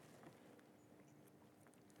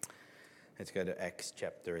Let's go to Acts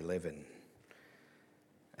chapter 11.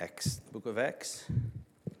 Book of Acts,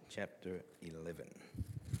 chapter 11.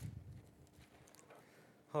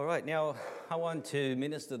 All right, now I want to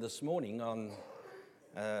minister this morning on,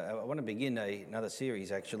 I want to begin another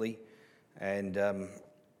series actually, and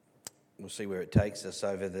we'll see where it takes us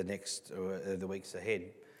over the weeks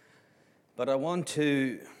ahead. But I want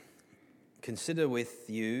to consider with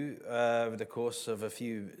you over the course of a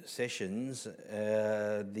few sessions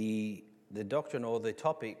the doctrine or the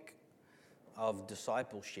topic of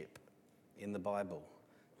discipleship in the Bible.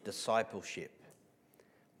 Discipleship.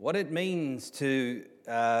 What it means to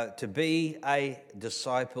be a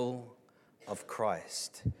disciple of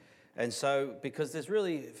Christ. And so, because there's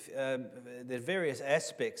various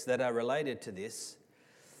aspects that are related to this,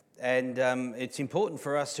 and it's important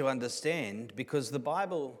for us to understand because the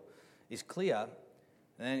Bible is clear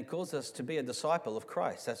and it calls us to be a disciple of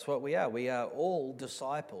Christ. That's what we are. We are all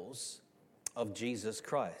disciples of Jesus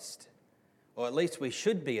Christ. Or at least we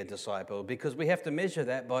should be a disciple, because we have to measure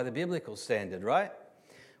that by the biblical standard, right?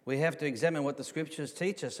 We have to examine what the scriptures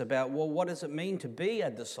teach us about, well, what does it mean to be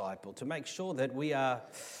a disciple, to make sure that we are,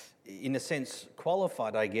 in a sense,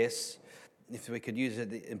 qualified, I guess, if we could use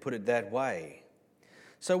it and put it that way.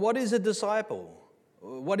 So what is a disciple?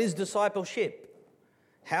 What is discipleship?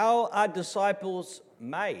 How are disciples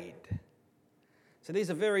made? So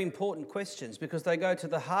these are very important questions because they go to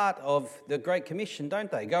the heart of the Great Commission,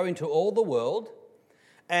 don't they? Go into all the world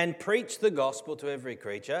and preach the gospel to every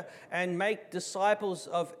creature and make disciples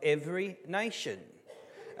of every nation.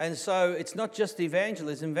 And so it's not just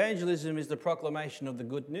evangelism. Evangelism is the proclamation of the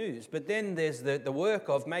good news. But then there's the work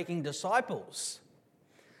of making disciples.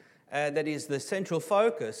 That is the central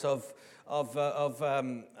focus of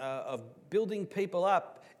building people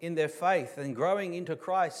up in their faith and growing into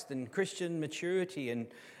Christ and Christian maturity and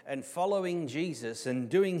following Jesus and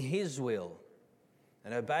doing His will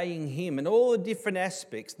and obeying Him and all the different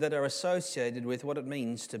aspects that are associated with what it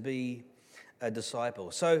means to be a disciple.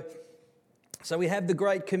 So we have the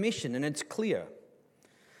Great Commission, and it's clear.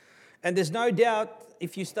 And there's no doubt,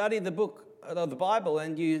 if you study the book of the Bible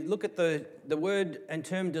and you look at the word and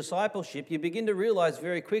term discipleship, you begin to realize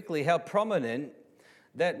very quickly how prominent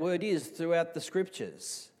that word is throughout the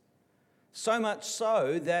scriptures. So much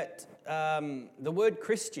so that the word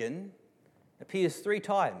Christian appears 3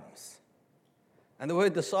 times. And the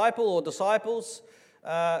word disciple or disciples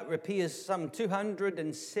appears some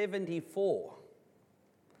 274.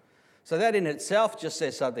 So that in itself just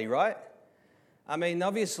says something, right? I mean,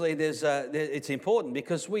 obviously it's important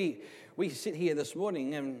because we sit here this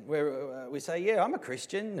morning and we say, yeah, I'm a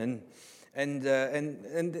Christian, and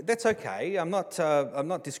that's okay. I'm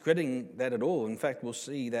not discrediting that at all. In fact, we'll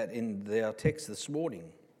see that in our text this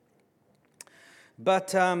morning. But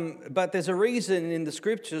there's a reason in the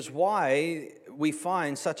scriptures why we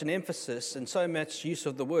find such an emphasis and so much use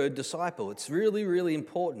of the word disciple. It's really, really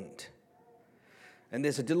important. And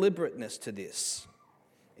there's a deliberateness to this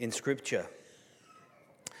in scripture.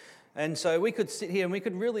 And so we could sit here and we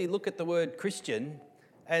could really look at the word Christian,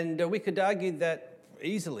 and we could argue that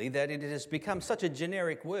easily that it has become such a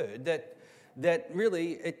generic word that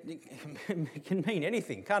really it can mean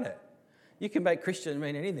anything, can't it? You can make Christian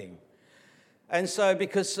mean anything. And so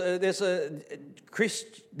because the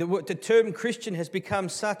term Christian has become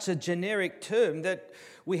such a generic term that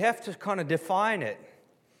we have to kind of define it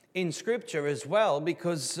in Scripture as well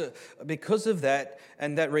because of that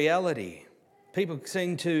and that reality. People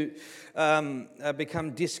seem to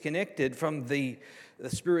become disconnected from the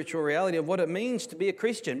spiritual reality of what it means to be a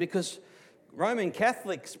Christian, because Roman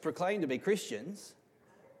Catholics proclaim to be Christians.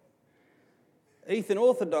 Eastern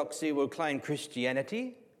Orthodoxy will claim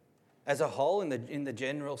Christianity as a whole in the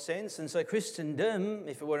general sense, and so Christendom,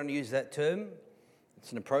 if we want to use that term,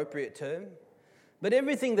 it's an appropriate term. But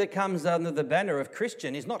everything that comes under the banner of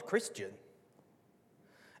Christian is not Christian.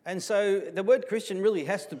 And so the word Christian really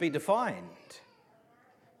has to be defined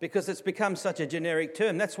because it's become such a generic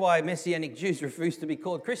term. That's why Messianic Jews refuse to be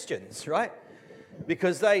called Christians, right?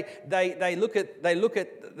 Because they look at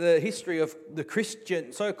the history of the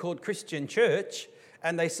Christian, so-called Christian church,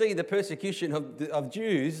 and they see the persecution of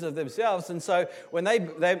Jews of themselves. And so when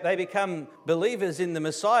they become believers in the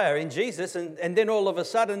Messiah, in Jesus, and then all of a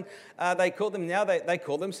sudden they call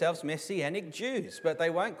themselves Messianic Jews, but they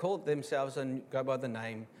won't call themselves and go by the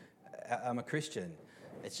name, I'm a Christian.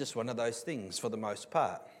 It's just one of those things for the most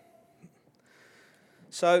part.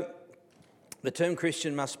 So the term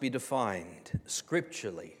Christian must be defined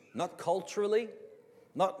scripturally, not culturally,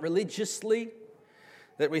 not religiously,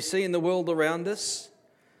 that we see in the world around us,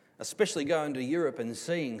 especially going to Europe and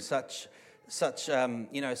seeing such such,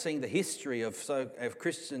 seeing the history of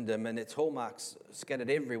Christendom and its hallmarks scattered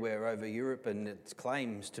everywhere over Europe and its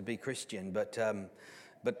claims to be Christian, but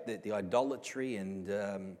the idolatry and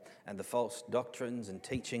the false doctrines and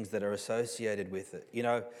teachings that are associated with it. You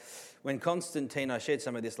know, when Constantine, I shared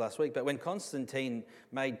some of this last week, but when Constantine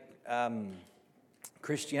made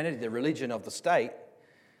Christianity the religion of the state,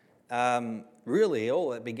 really all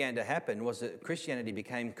that began to happen was that Christianity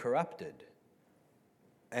became corrupted.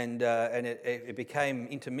 And it became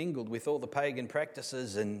intermingled with all the pagan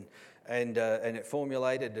practices, and it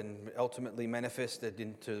formulated and ultimately manifested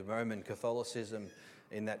into Roman Catholicism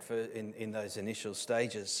in those initial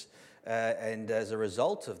stages. And as a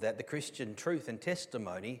result of that, the Christian truth and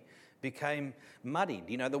testimony became muddied.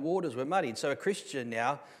 You know, the waters were muddied. So a Christian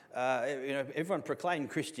now, everyone proclaimed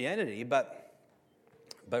Christianity, but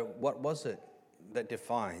what was it that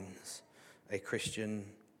defines a Christian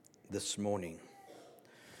this morning?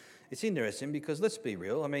 It's interesting because, let's be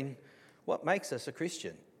real, I mean, what makes us a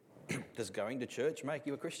Christian? Does going to church make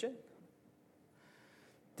you a Christian?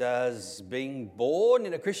 Does being born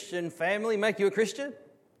in a Christian family make you a Christian?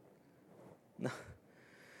 No.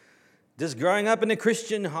 Does growing up in a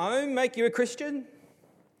Christian home make you a Christian?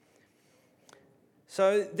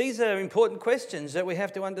 So these are important questions that we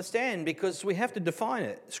have to understand because we have to define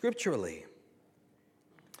it scripturally.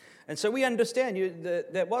 And so we understand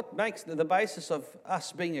that what makes the basis of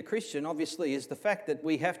us being a Christian, obviously, is the fact that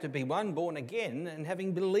we have to be, one, born again and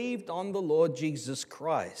having believed on the Lord Jesus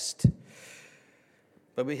Christ.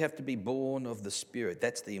 But we have to be born of the Spirit.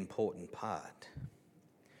 That's the important part.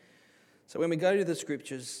 So when we go to the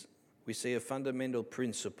Scriptures, we see a fundamental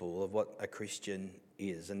principle of what a Christian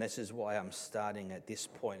is. And this is why I'm starting at this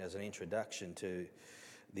point as an introduction to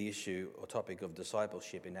the issue or topic of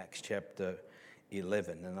discipleship in Acts chapter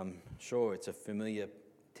 11, and I'm sure it's a familiar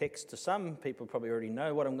text to some. People probably already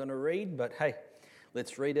know what I'm going to read, but hey,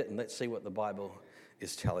 let's read it and let's see what the Bible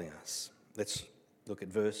is telling us. Let's look at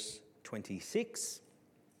verse 26,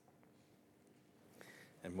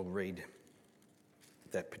 and we'll read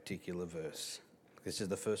that particular verse. This is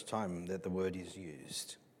the first time that the word is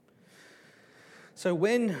used. So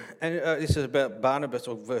this is about Barnabas,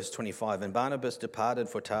 or verse 25, and Barnabas departed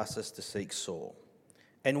for Tarsus to seek Saul.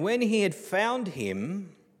 And when he had found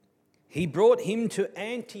him, he brought him to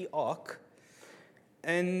Antioch,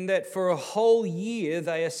 and that for a whole year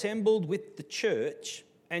they assembled with the church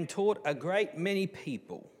and taught a great many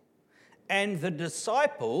people. And the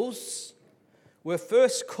disciples were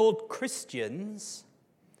first called Christians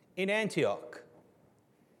in Antioch.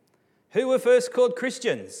 Who were first called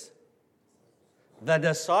Christians? The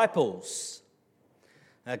disciples.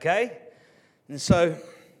 Okay? And so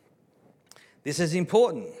this is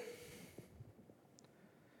important.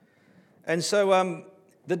 And so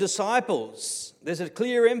the disciples, there's a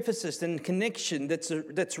clear emphasis and connection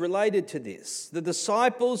that's related to this. The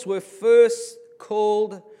disciples were first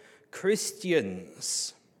called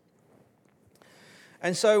Christians.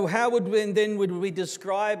 And so how would we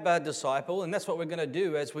describe a disciple? And that's what we're going to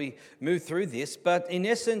do as we move through this. But in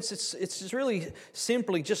essence, it's really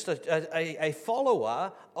simply just a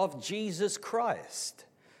follower of Jesus Christ.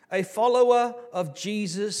 A follower of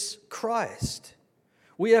Jesus Christ.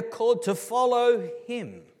 We are called to follow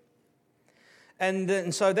him.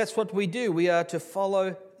 And so that's what we do. We are to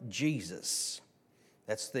follow Jesus.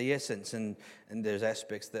 That's the essence, and there's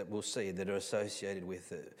aspects that we'll see that are associated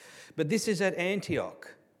with it. But this is at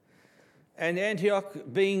Antioch. And Antioch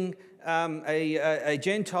being a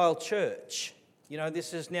Gentile church. You know,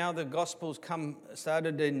 this is now the gospel's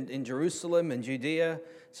started in Jerusalem and Judea,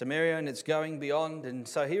 Samaria, and it's going beyond. And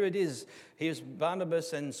so here it is. Here's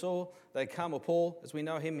Barnabas and Saul. They come, or Paul, as we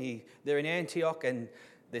know him. They're in Antioch, and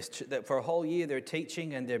for a whole year they're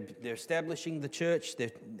teaching and they're establishing the church.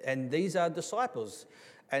 And these are disciples.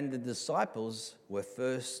 And the disciples were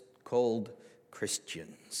first called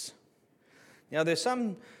Christians. Now, there's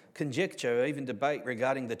some conjecture, even debate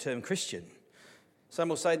regarding the term Christian. Some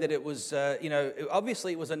will say that it was,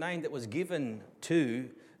 obviously it was a name that was given to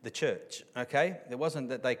the church, okay? It wasn't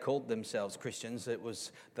that they called themselves Christians,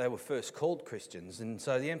 they were first called Christians. And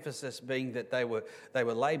so the emphasis being that they were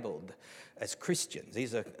labelled as Christians.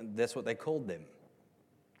 That's what they called them.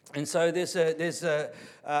 And so there's those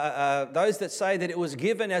that say that it was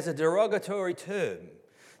given as a derogatory term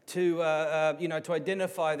to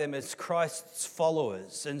identify them as Christ's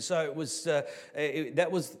followers, and so it was that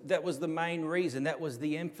was the main reason, that was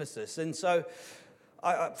the emphasis. And so,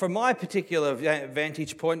 from my particular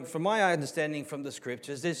vantage point, from my understanding from the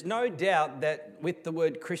Scriptures, there's no doubt that with the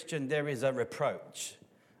word Christian there is a reproach.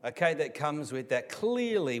 okay, that comes with that.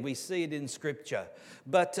 Clearly, we see it in Scripture.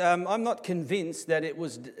 But I'm not convinced that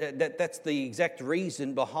that's the exact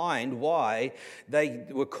reason behind why they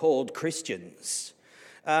were called Christians.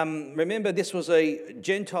 Remember, this was a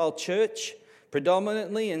Gentile church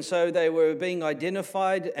predominantly, and so they were being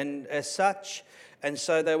identified and as such, and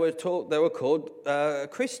so they were called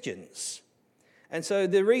Christians. And so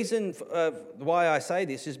the reason why I say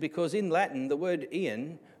this is because in Latin, the word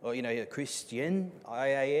Ian, or Christian,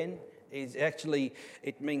 I-A-N, is actually,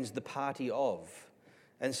 it means the party of.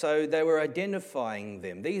 And so they were identifying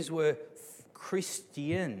them. These were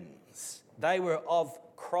Christians. They were of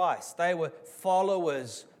Christ. They were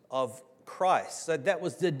followers of Christ. So that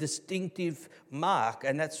was the distinctive mark,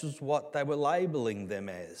 and that's what they were labeling them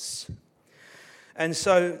as. And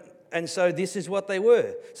so this is what they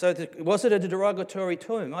were. So was it a derogatory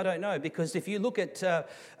term? I don't know, because if you look at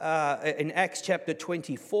in Acts chapter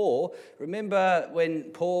 24, remember when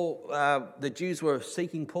Paul, the Jews were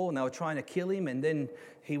seeking Paul and they were trying to kill him, and then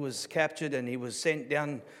he was captured and he was sent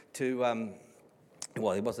down to,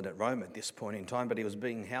 well, he wasn't at Rome at this point in time, but he was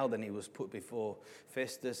being held and he was put before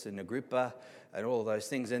Festus and Agrippa and all those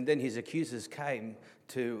things. And then his accusers came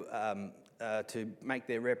to make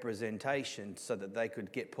their representation so that they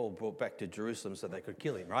could get Paul brought back to Jerusalem so they could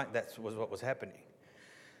kill him, right? That was what was happening.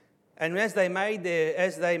 And as they made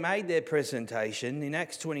their presentation in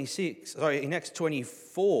Acts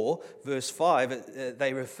 24, verse 5,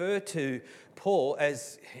 they refer to Paul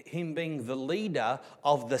as him being the leader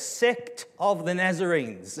of the sect of the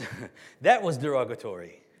Nazarenes. That was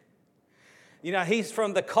derogatory. He's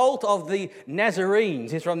from the cult of the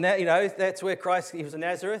Nazarenes. He's from that, that's where Christ, he was in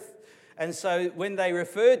Nazareth. And so when they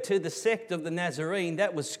referred to the sect of the Nazarene,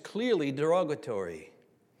 that was clearly derogatory.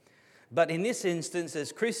 But in this instance,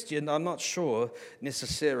 as Christian, I'm not sure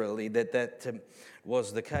necessarily that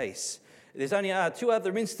was the case. There's only two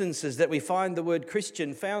other instances that we find the word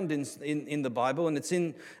Christian found in the Bible, and it's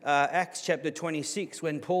in Acts chapter 26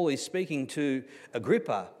 when Paul is speaking to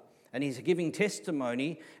Agrippa. And he's giving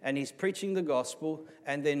testimony and he's preaching the gospel,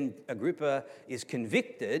 and then Agrippa is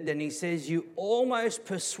convicted and he says, "You almost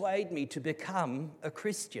persuade me to become a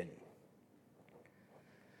Christian."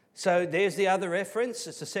 So there's the other reference,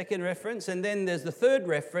 it's the second reference. And then there's the third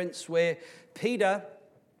reference where Peter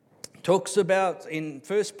talks about in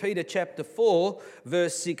 1 Peter chapter 4,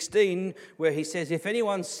 verse 16, where he says, if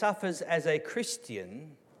anyone suffers as a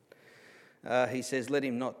Christian, he says, let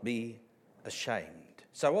him not be ashamed.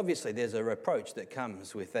 So obviously there's a reproach that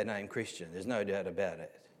comes with that name Christian. There's no doubt about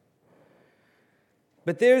it.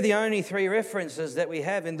 But they're the only three references that we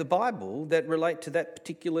have in the Bible that relate to that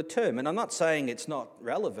particular term. And I'm not saying it's not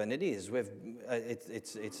relevant. It is.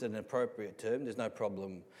 It's an appropriate term. There's no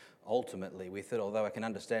problem ultimately with it, although I can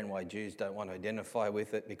understand why Jews don't want to identify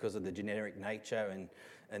with it because of the generic nature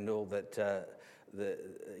and all that,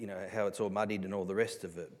 how it's all muddied and all the rest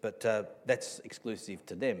of it. But that's exclusive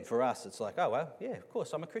to them. For us, it's like, oh, well, yeah, of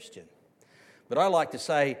course, I'm a Christian. But I like to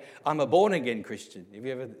say, I'm a born-again Christian. Have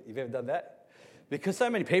you ever done that? Because so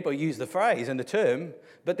many people use the phrase and the term,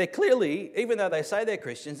 but they're clearly, even though they say they're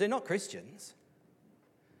Christians, they're not Christians.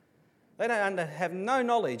 They don't have no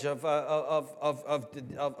knowledge of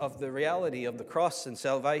the reality of the cross and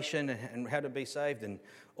salvation and how to be saved and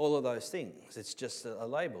all of those things. It's just a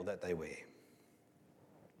label that they wear.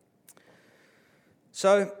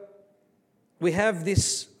 So we have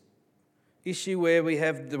this issue where we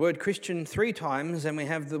have the word Christian 3 times and we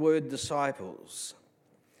have the word disciples.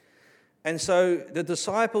 And so the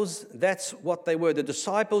disciples, that's what they were. The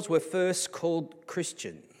disciples were first called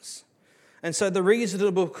Christians. And so the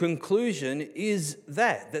reasonable conclusion is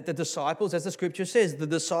that the disciples, as the scripture says, the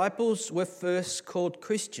disciples were first called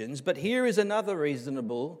Christians. But here is another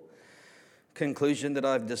reasonable conclusion that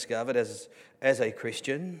I've discovered as a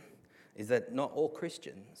Christian, is that not all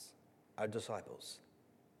Christians are disciples.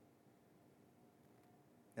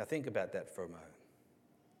 Now think about that for a moment.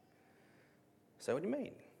 So what do you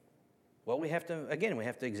mean? Well, we have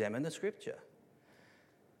to examine the scripture.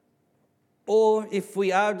 Or if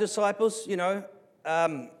we are disciples,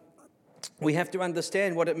 we have to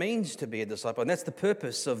understand what it means to be a disciple. And that's the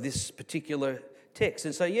purpose of this particular text.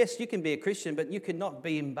 And so, yes, you can be a Christian, but you cannot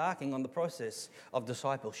be embarking on the process of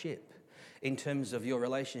discipleship in terms of your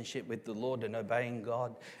relationship with the Lord and obeying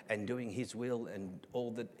God and doing His will and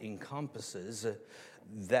all that encompasses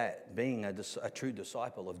that being a true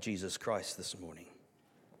disciple of Jesus Christ this morning.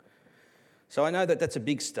 So I know that that's a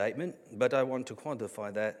big statement, but I want to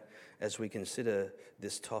quantify that as we consider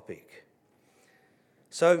this topic.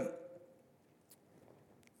 So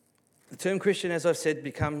the term Christian, as I've said,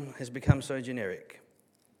 has become so generic.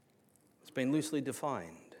 It's been loosely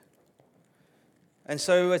defined. And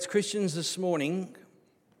so as Christians this morning,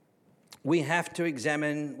 we have to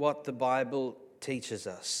examine what the Bible teaches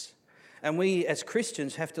us. And we as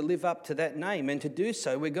Christians have to live up to that name. And to do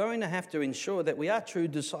so, we're going to have to ensure that we are true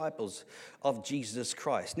disciples of Jesus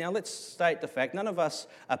Christ. Now, let's state the fact, none of us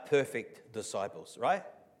are perfect disciples, right?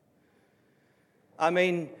 I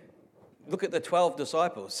mean, look at the 12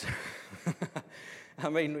 disciples. I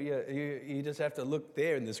mean, you just have to look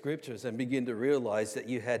there in the scriptures and begin to realize that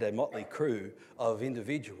you had a motley crew of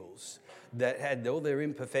individuals that had all their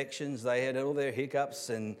imperfections, they had all their hiccups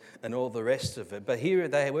and all the rest of it. But here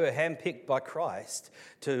they were handpicked by Christ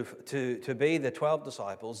to be the 12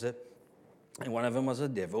 disciples, and one of them was a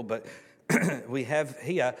devil. But we have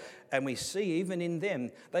here, and we see even in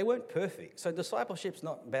them, they weren't perfect. So discipleship's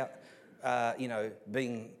not about,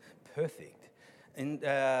 being perfect. And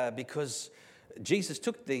because Jesus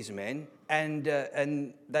took these men and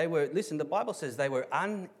they were, listen, the Bible says they were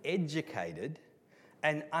uneducated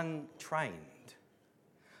and untrained.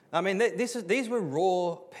 I mean, these were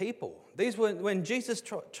raw people. These were, when Jesus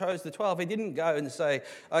chose the 12, he didn't go and say,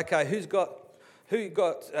 okay, who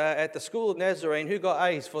got at the school of Nazarene, who got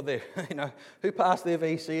A's for their, who passed their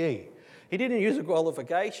VCE? He didn't use a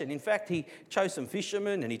qualification. In fact, he chose some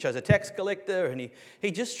fishermen and he chose a tax collector and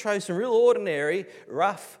he just chose some real ordinary,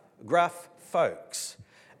 rough, gruff folks.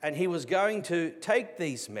 And he was going to take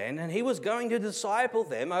these men and he was going to disciple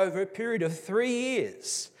them over a period of 3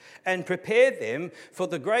 years and prepare them for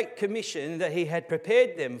the great commission that he had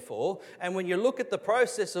prepared them for. And when you look at the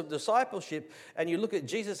process of discipleship and you look at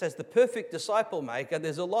Jesus as the perfect disciple maker,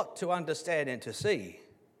 there's a lot to understand and to see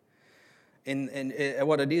in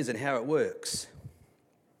what it is and how it works.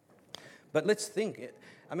 But let's think.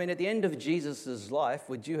 I mean, at the end of Jesus' life,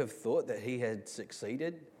 would you have thought that he had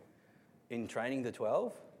succeeded in training the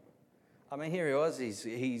 12? I mean, here he was,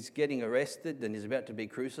 he's getting arrested and he's about to be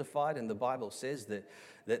crucified, and the Bible says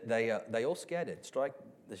that they all scattered. Strike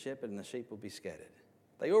the shepherd and the sheep will be scattered.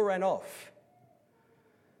 They all ran off.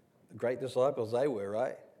 Great disciples they were,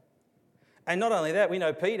 right? And not only that, we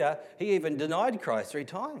know Peter, he even denied Christ 3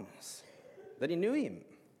 times, that he knew him.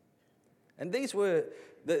 And these were,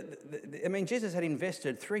 Jesus had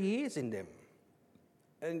invested 3 years in them.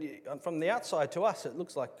 And from the outside to us, it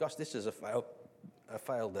looks like, gosh, this is a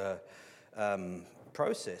failed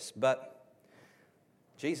process. But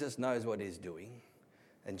Jesus knows what he's doing,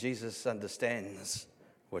 and Jesus understands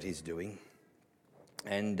what he's doing.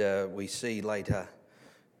 And we see later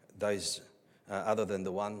those, other than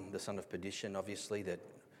the one, the son of perdition, obviously, that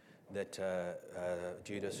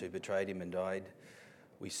Judas, who betrayed him and died,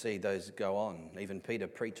 we see those go on. Even Peter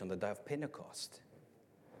preached on the day of Pentecost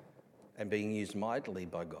and being used mightily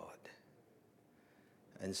by God.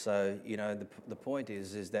 And so, the point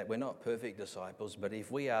is that we're not perfect disciples, but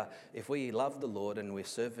if we love the Lord and we're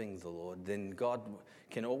serving the Lord, then God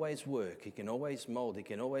can always work. He can always mold. He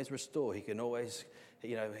can always restore. He can always,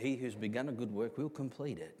 he who's begun a good work will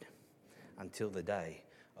complete it until the day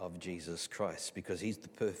of Jesus Christ, because he's the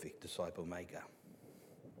perfect disciple maker.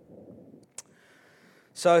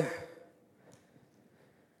 So,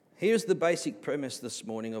 here's the basic premise this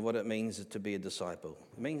morning of what it means to be a disciple.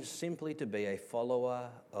 It means simply to be a follower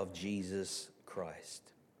of Jesus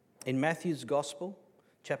Christ. In Matthew's Gospel,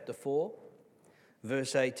 chapter 4,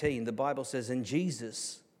 verse 18, the Bible says, "And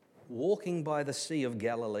Jesus, walking by the Sea of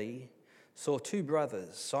Galilee, saw 2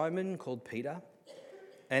 brothers, Simon called Peter,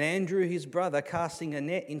 and Andrew his brother, casting a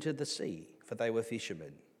net into the sea, for they were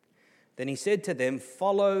fishermen. Then he said to them,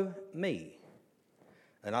 'Follow me,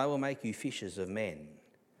 and I will make you fishers of men.'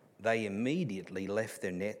 They immediately left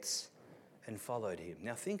their nets and followed him."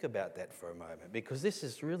 Now think about that for a moment, because this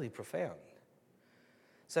is really profound.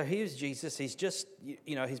 So here's Jesus. He's just,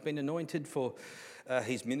 he's been anointed for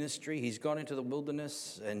his ministry. He's gone into the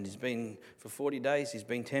wilderness and he's been, for 40 days, he's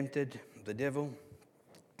been tempted, the devil.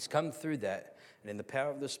 He's come through that, and in the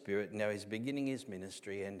power of the Spirit, now he's beginning his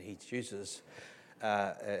ministry, and he chooses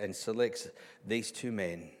and selects these 2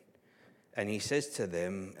 men. And he says to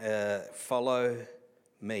them, "Follow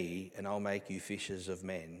me and I'll make you fishers of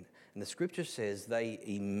men." And the scripture says they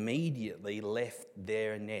immediately left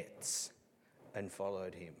their nets and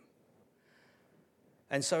followed him.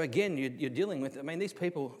 And so again, you're dealing with, these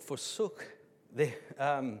people forsook their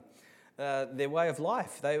way of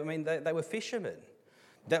life. They were fishermen.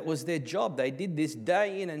 That was their job. They did this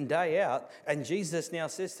day in and day out. And Jesus now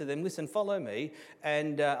says to them, "Listen, follow me,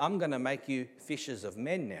 and I'm going to make you fishers of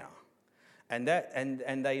men now." And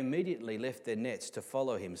they immediately left their nets to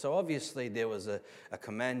follow him. So obviously there was a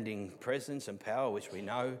commanding presence and power, which we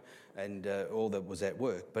know, and all that was at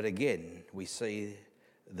work. But again, we see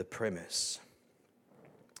the premise.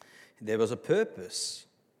 There was a purpose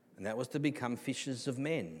and that was to become fishers of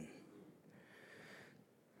men.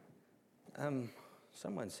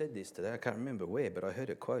 Someone said this today, I can't remember where, but I heard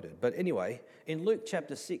it quoted. But anyway, in Luke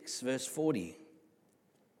chapter 6, verse 40,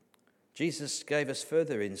 Jesus gave us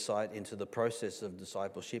further insight into the process of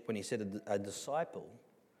discipleship when he said a disciple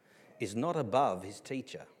is not above his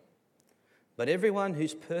teacher, but everyone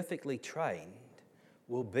who's perfectly trained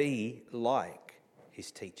will be like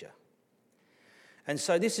his teacher. And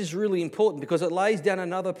so this is really important because it lays down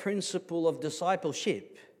another principle of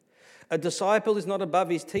discipleship. A disciple is not above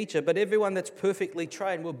his teacher, but everyone that's perfectly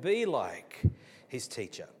trained will be like his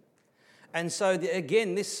teacher. And so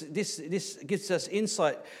again, this gives us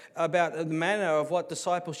insight about the manner of what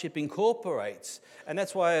discipleship incorporates. And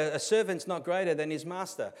that's why a servant's not greater than his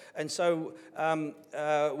master. And so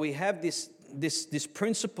we have this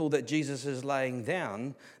principle that Jesus is laying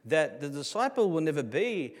down, that the disciple will never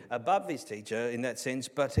be above his teacher in that sense,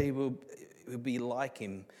 but he will be like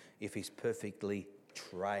him if he's perfectly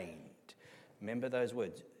trained. Remember those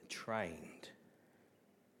words, trained.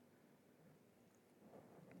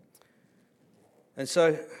 And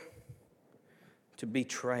so, to be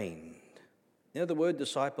trained. Now, the word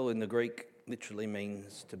disciple in the Greek literally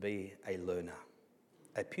means to be a learner,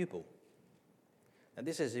 a pupil. And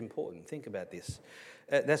this is important. Think about this.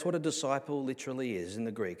 That's what a disciple literally is in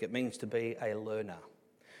the Greek. It means to be a learner.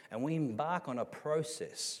 And we embark on a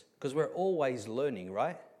process because we're always learning,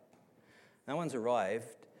 right? No one's arrived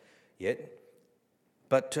yet.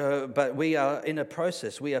 But we are in a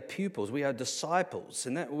process. We are pupils. We are disciples.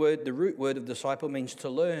 And that word, the root word of disciple, means to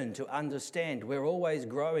learn, to understand. We're always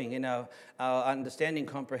growing in our understanding,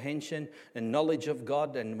 comprehension, and knowledge of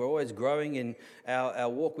God. And we're always growing in our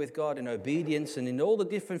walk with God and obedience and in all the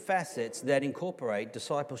different facets that incorporate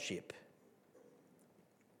discipleship.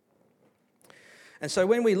 And so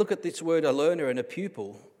when we look at this word, a learner and a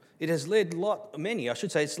pupil, it has led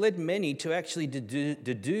it's led many to actually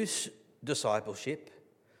deduce discipleship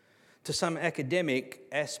to some academic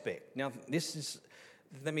aspect. Now,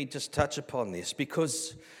 let me just touch upon this,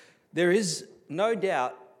 because there is no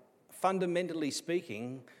doubt, fundamentally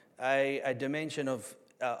speaking, a dimension of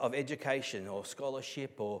education or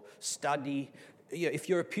scholarship or study. If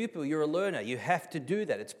you're a pupil, you're a learner. You have to do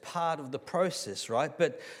that. It's part of the process, right?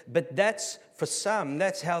 But that's, for some,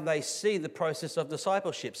 that's how they see the process of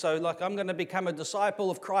discipleship. So, like, I'm going to become a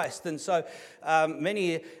disciple of Christ. And so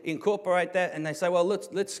many incorporate that and they say, well,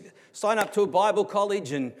 let's sign up to a Bible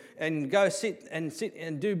college and go sit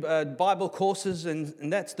and do Bible courses.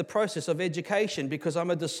 And that's the process of education because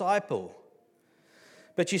I'm a disciple.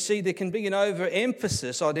 But you see, there can be an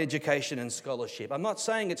overemphasis on education and scholarship. I'm not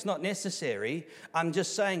saying it's not necessary. I'm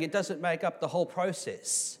just saying it doesn't make up the whole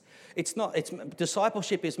process.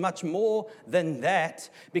 Discipleship is much more than that,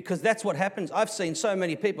 because that's what happens. I've seen so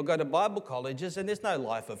many people go to Bible colleges and there's no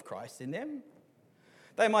life of Christ in them.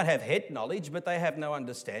 They might have head knowledge, but they have no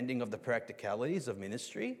understanding of the practicalities of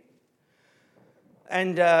ministry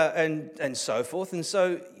and so forth. And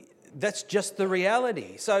so that's just the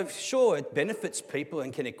reality. So sure, it benefits people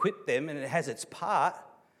and can equip them and it has its part,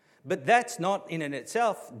 but that's not in and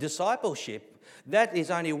itself discipleship. That is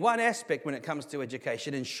only one aspect when it comes to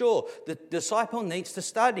education. And sure, the disciple needs to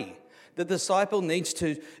study. The disciple needs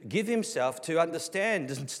to give himself to understand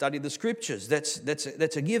and study the scriptures. That's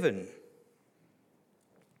a given.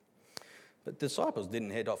 But disciples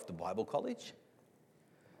didn't head off to Bible college.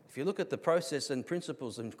 If you look at the process and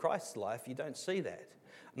principles in Christ's life, you don't see that.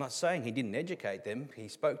 I'm not saying he didn't educate them. He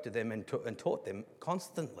spoke to them and taught them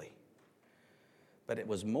constantly. But it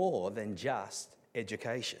was more than just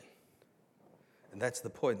education. And that's the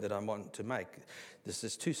point that I want to make.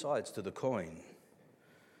 There's two sides to the coin,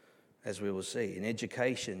 as we will see. And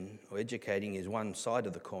education or educating is one side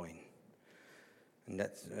of the coin. And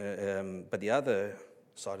but the other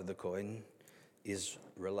side of the coin is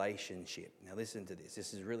relationship. Now listen to this.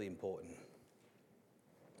 This is really important.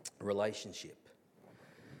 Relationship.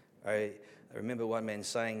 I remember one man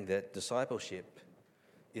saying that discipleship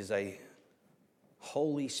is a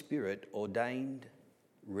Holy Spirit ordained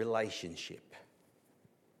relationship.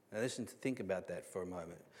 Now think about that for a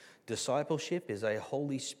moment. Discipleship is a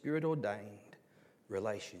Holy Spirit ordained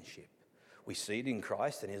relationship. We see it in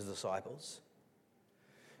Christ and his disciples.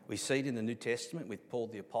 We see it in the New Testament with Paul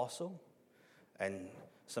the Apostle and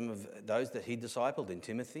some of those that he discipled in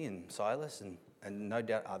Timothy and Silas and no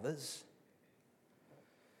doubt others.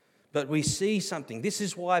 But we see something. This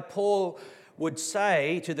is why Paul would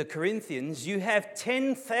say to the Corinthians, you have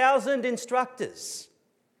 10,000 instructors.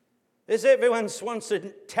 Everyone wants to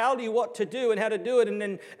tell you what to do and how to do it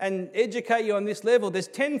and educate you on this level. There's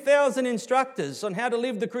 10,000 instructors on how to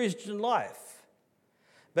live the Christian life.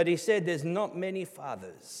 But he said there's not many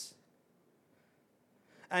fathers.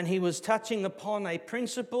 And he was touching upon a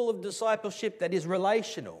principle of discipleship that is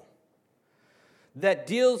relational, that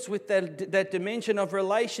deals with that dimension of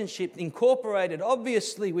relationship, incorporated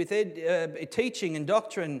obviously with teaching and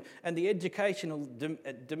doctrine and the educational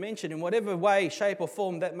dimension in whatever way, shape or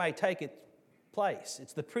form that may take its place.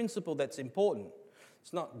 It's the principle that's important.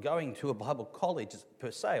 It's not going to a Bible college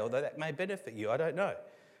per se, although that may benefit you, I don't know.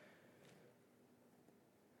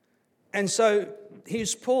 And so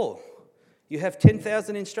here's Paul. You have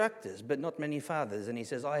 10,000 instructors, but not many fathers. And he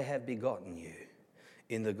says, I have begotten you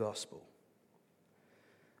in the gospel.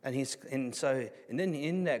 And then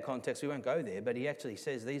in that context, we won't go there, but he actually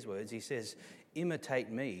says these words. He says,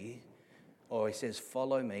 imitate me, or he says,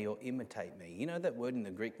 follow me or imitate me. You know that word in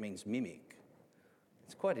the Greek means mimic.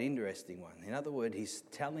 It's quite an interesting one. In other words, he's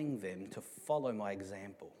telling them to follow my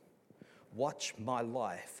example. Watch my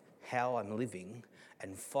life, how I'm living,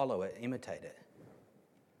 and follow it, imitate it.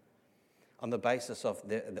 On the basis of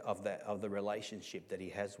the relationship that he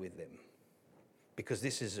has with them. Because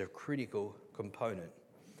this is a critical component.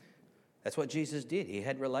 That's what Jesus did. He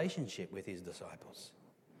had relationship with his disciples.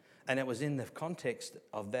 And it was in the context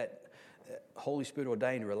of that Holy Spirit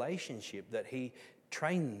ordained relationship that he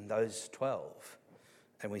trained those 12.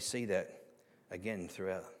 And we see that again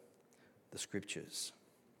throughout the scriptures.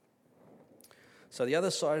 So the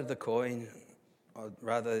other side of the coin,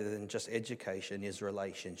 rather than just education, is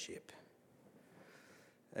relationship.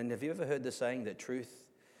 And have you ever heard the saying that truth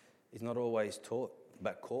is not always taught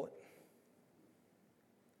but caught?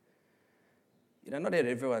 Not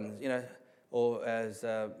everyone, or as,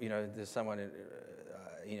 there's someone,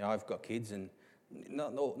 I've got kids and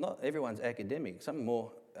not everyone's academic. Some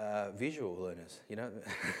more visual learners, Yeah.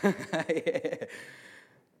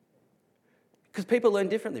 Because people learn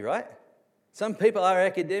differently, right? Some people are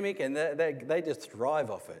academic and they just thrive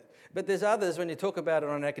off it. But there's others, when you talk about it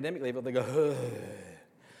on an academic level, they go, ugh.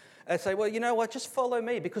 And say, well, you know what, just follow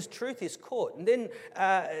me because truth is caught. And then,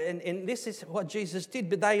 and this is what Jesus did,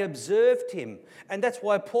 but they observed him. And that's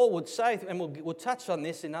why Paul would say, and we'll touch on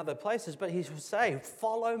this in other places, but he would say,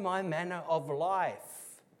 follow my manner of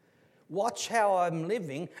life. Watch how I'm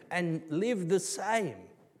living and live the same.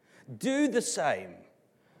 Do the same.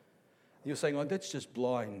 You're saying, oh, that's just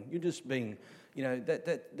blind. You're just being,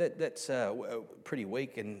 that's pretty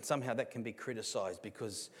weak, and somehow that can be criticised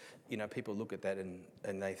because, people look at that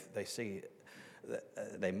and they see,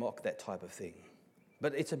 they mock that type of thing.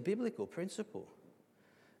 But it's a biblical principle.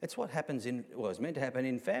 It's what happens it's meant to happen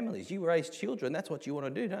in families. You raise children, that's what you want to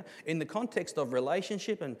do. No? In the context of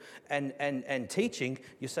relationship and teaching,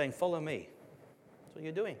 you're saying, follow me. That's what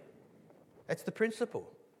you're doing. That's the principle.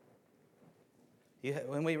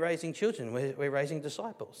 When we're raising children, we're raising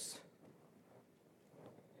disciples.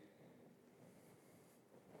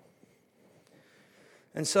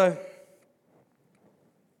 And so,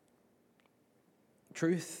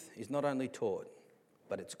 truth is not only taught,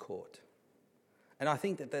 but it's caught. And I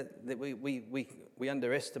think that we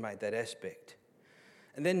underestimate that aspect.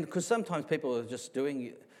 And then, because sometimes people are just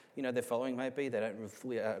doing, they're following maybe, they don't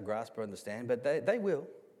fully grasp or understand, but they will.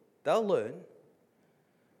 They'll learn.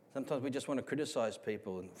 Sometimes we just want to criticize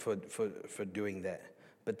people for doing that.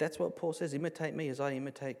 But that's what Paul says, imitate me as I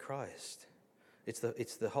imitate Christ. It's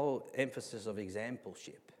the whole emphasis of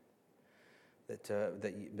exampleship.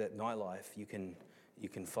 That my life, you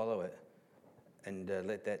can follow it and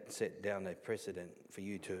let that set down a precedent for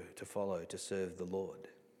you to follow, to serve the Lord.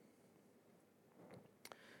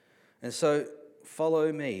 And so,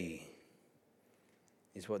 follow me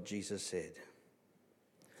is what Jesus said.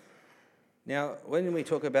 Now, when we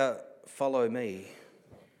talk about follow me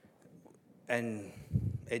and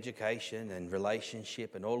education and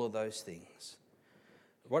relationship and all of those things,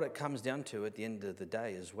 what it comes down to at the end of the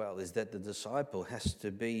day as well is that the disciple has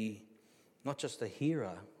to be not just a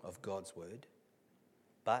hearer of God's word,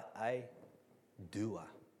 but a doer.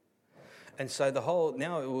 And so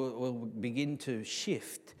now it will begin to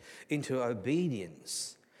shift into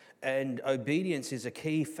obedience. And obedience is a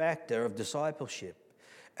key factor of discipleship.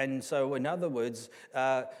 And so, in other words,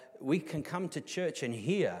 we can come to church and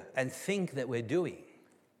hear and think that we're doing.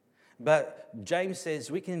 But James says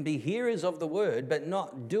we can be hearers of the word, but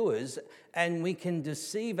not doers, and we can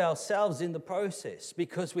deceive ourselves in the process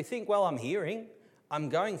because we think, well, I'm hearing, I'm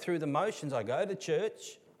going through the motions, I go to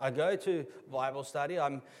church, I go to Bible study,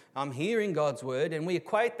 I'm hearing God's word, and we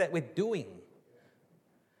equate that with doing.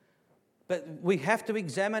 But we have to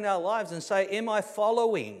examine our lives and say, am I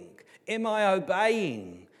following? Am I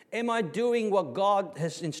obeying? Am I doing what God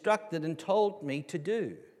has instructed and told me to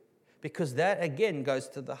do? Because that, again, goes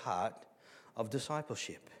to the heart of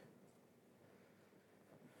discipleship.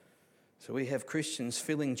 So we have Christians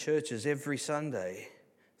filling churches every Sunday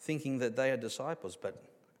thinking that they are disciples, but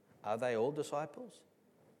are they all disciples?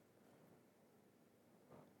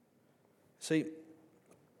 See,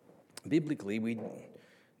 biblically,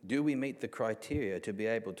 do we meet the criteria to be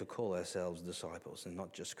able to call ourselves disciples and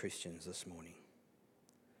not just Christians this morning?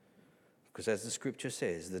 Because as the scripture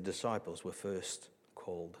says, the disciples were first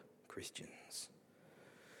called Christians.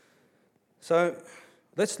 So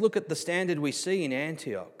let's look at the standard we see in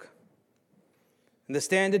Antioch and the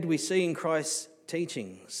standard we see in Christ's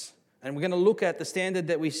teachings. And we're going to look at the standard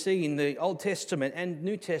that we see in the Old Testament and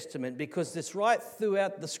New Testament, because it's right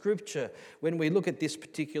throughout the scripture when we look at this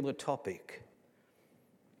particular topic.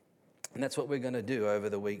 And that's what we're going to do over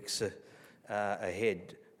the weeks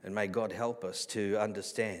ahead. And may God help us to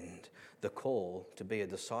understand the call to be a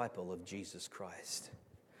disciple of Jesus Christ.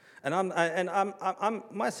 And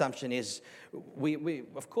my assumption is, we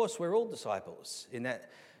of course we're all disciples in that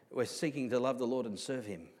we're seeking to love the Lord and serve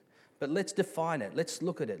Him. But let's define it. Let's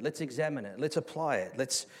look at it. Let's examine it. Let's apply it.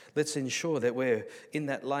 Let's ensure that we're in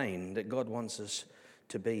that lane that God wants us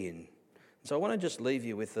to be in. So I want to just leave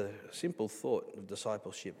you with a simple thought of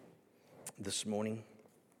discipleship this morning.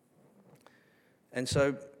 And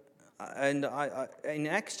so, in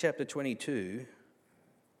Acts chapter 22,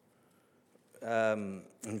 in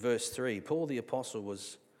verse 3, Paul the apostle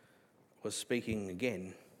was speaking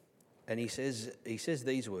again, and he says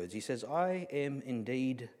these words. He says, "I am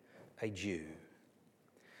indeed a Jew,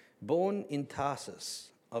 born in Tarsus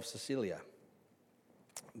of Cilicia,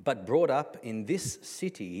 but brought up in this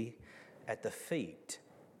city at the feet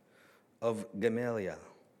of Gamaliel,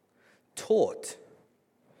 taught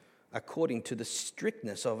according to the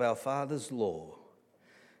strictness of our father's law,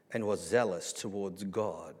 and was zealous towards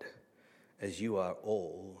God, as you are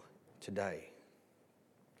all today."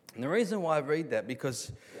 And the reason why I read that,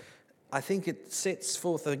 because I think it sets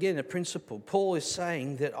forth again a principle. Paul is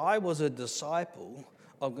saying that I was a disciple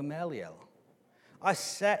of Gamaliel. I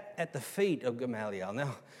sat at the feet of Gamaliel.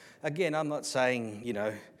 Now, again, I'm not saying,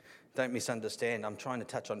 don't misunderstand. I'm trying to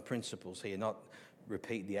touch on principles here, not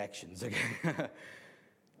repeat the actions. Okay?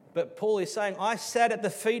 But Paul is saying, I sat at the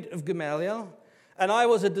feet of Gamaliel, and I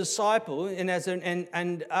was a disciple,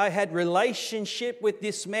 and I had relationship with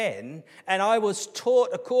this man, and I was taught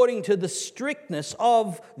according to the strictness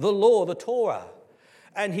of the law, the Torah.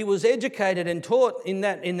 And he was educated and taught in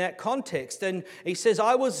that context. And he says,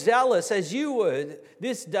 I was zealous as you were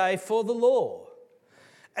this day for the law.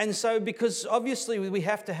 And so, because obviously we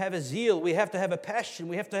have to have a zeal, we have to have a passion,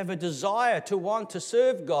 we have to have a desire to want to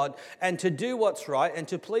serve God and to do what's right and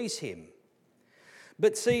to please Him.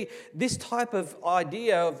 But see, this type of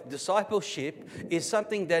idea of discipleship is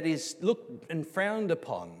something that is looked and frowned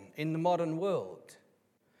upon in the modern world.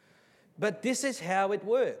 But this is how it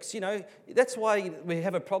works. That's why we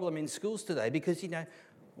have a problem in schools today, because,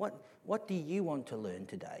 what do you want to learn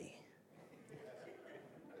today?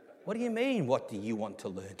 What do you mean, what do you want to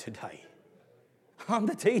learn today? I'm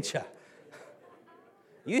the teacher.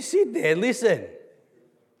 You sit there, listen.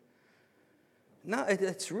 No,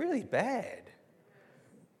 it's really bad.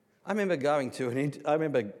 I remember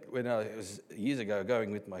when I was years ago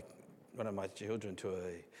going with one of my children to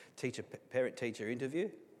a parent-teacher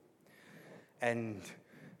interview, and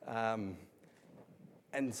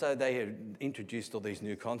so they had introduced all these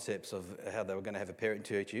new concepts of how they were going to have a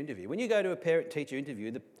parent-teacher interview. When you go to a parent-teacher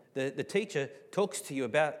interview, the teacher talks to you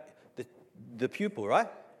about the pupil, right?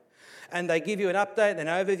 And they give you an update, an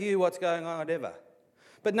overview, what's going on, whatever.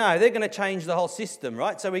 But no, they're going to change the whole system,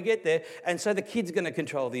 right? So we get there, and so the kid's going to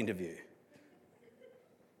control the interview.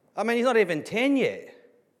 I mean, he's not even 10 yet.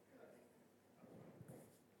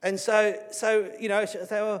 And so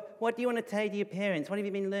well, what do you want to say to your parents? What have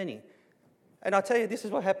you been learning? And I'll tell you, this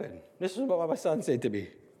is what happened. This is what my son said to me.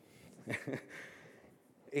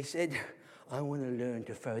 He said, I want to learn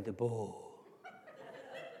to throw the ball.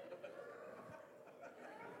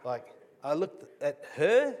 Like, I looked at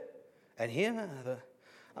her and him, and I thought,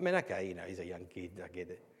 okay, he's a young kid, I get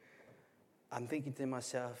it. I'm thinking to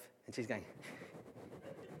myself, and she's going,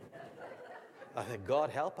 I thought, God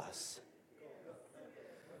help us.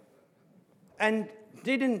 And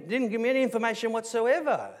didn't give me any information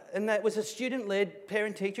whatsoever. And that was a student-led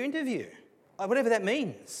parent-teacher interview, whatever that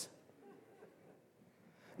means.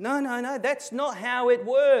 No, that's not how it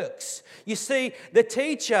works. You see, the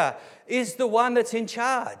teacher is the one that's in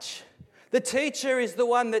charge. The teacher is the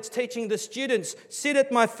one that's teaching the students, sit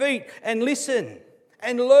at my feet and listen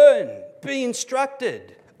and learn, be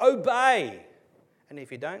instructed, obey. And if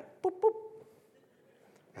you don't, boop,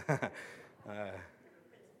 boop.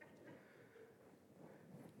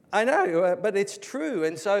 I know, but it's true.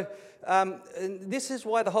 And so and this is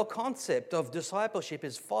why the whole concept of discipleship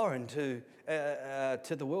is foreign to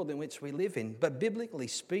the world in which we live in. But biblically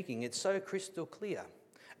speaking, it's so crystal clear.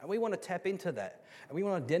 And we want to tap into that. And we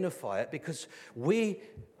want to identify it because we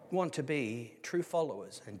want to be true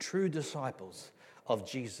followers and true disciples of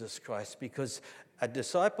Jesus Christ. Because a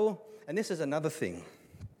disciple, and this is another thing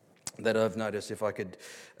that I've noticed, if I could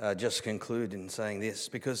just conclude in saying this,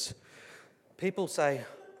 because people say,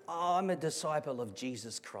 "Oh, I'm a disciple of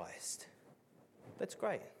Jesus Christ." That's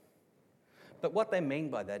great. But what they mean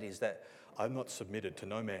by that is that I'm not submitted to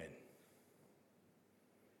no man.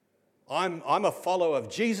 I'm a follower of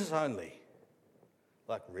Jesus only.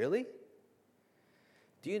 Like, really?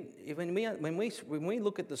 When we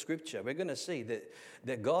look at the scripture, we're going to see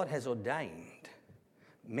that God has ordained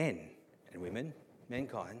men and women,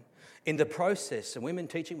 mankind, in the process, and women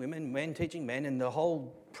teaching women, men teaching men, in the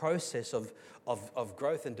whole process of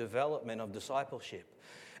growth and development of discipleship.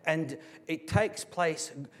 And it takes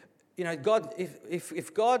place, you know, God,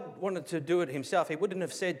 if God wanted to do it himself, he wouldn't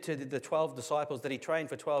have said to the 12 disciples that he trained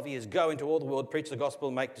for 12 years, "Go into all the world, preach the gospel,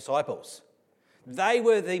 and make disciples." They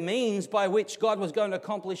were the means by which God was going to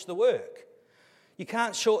accomplish the work. You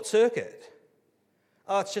can't short circuit.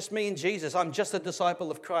 "Oh, it's just me and Jesus. I'm just a disciple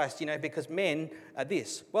of Christ, you know, because men are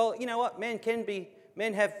this." Well, you know what? Men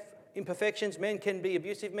have imperfections. Men can be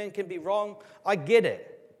abusive. Men can be wrong. I get it.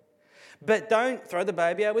 But don't throw the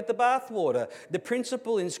baby out with the bathwater. The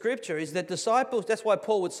principle in Scripture is that disciples, that's why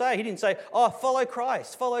Paul would say, he didn't say, "Oh, follow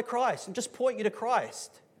Christ, and just point you to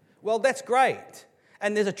Christ." Well, that's great.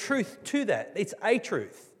 And there's a truth to that. It's a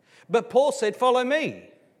truth. But Paul said, "Follow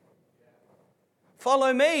me.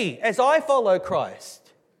 Follow me as I follow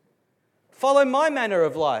Christ. Follow my manner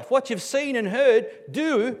of life. What you've seen and heard,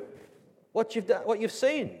 do what you've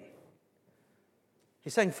seen."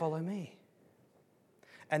 He's saying, "Follow me."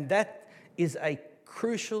 And that is a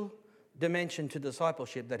crucial dimension to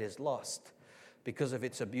discipleship that is lost because of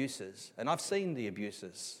its abuses. And I've seen the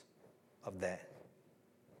abuses of that.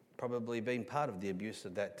 Probably been part of the abuse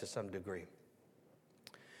of that to some degree.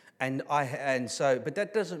 But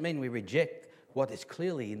that doesn't mean we reject what is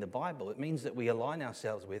clearly in the Bible. It means that we align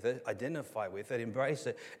ourselves with it, identify with it, embrace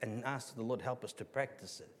it, and ask the Lord help us to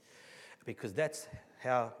practice it. Because that's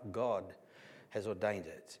how God has ordained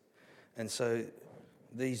it. And so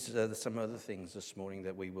these are some other things this morning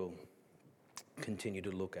that we will continue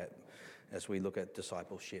to look at as we look at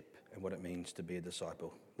discipleship and what it means to be a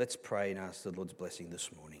disciple. Let's pray and ask the Lord's blessing this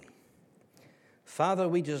morning. Father,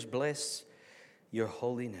 we just bless your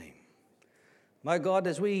holy name. My God,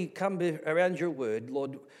 as we come around your word,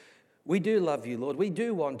 Lord, we do love you, Lord. We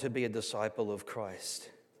do want to be a disciple of Christ.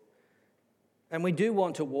 And we do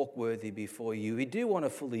want to walk worthy before you. We do want to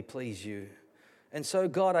fully please you. And so,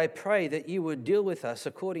 God, I pray that you would deal with us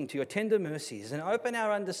according to your tender mercies and open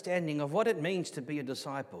our understanding of what it means to be a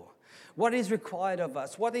disciple. What is required of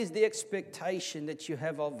us? What is the expectation that you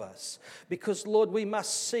have of us? Because, Lord, we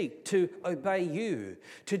must seek to obey you,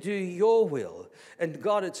 to do your will. And,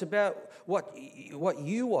 God, it's about what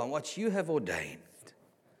you want, what you have ordained.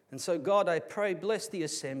 And so, God, I pray, bless the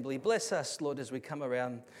assembly. Bless us, Lord, as we come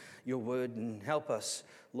around your word, and help us,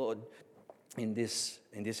 Lord, in this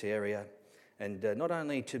area. And not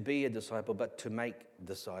only to be a disciple, but to make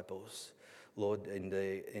disciples, Lord, in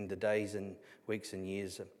the days and weeks and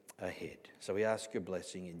years ahead. So we ask your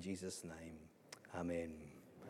blessing in Jesus' name. Amen.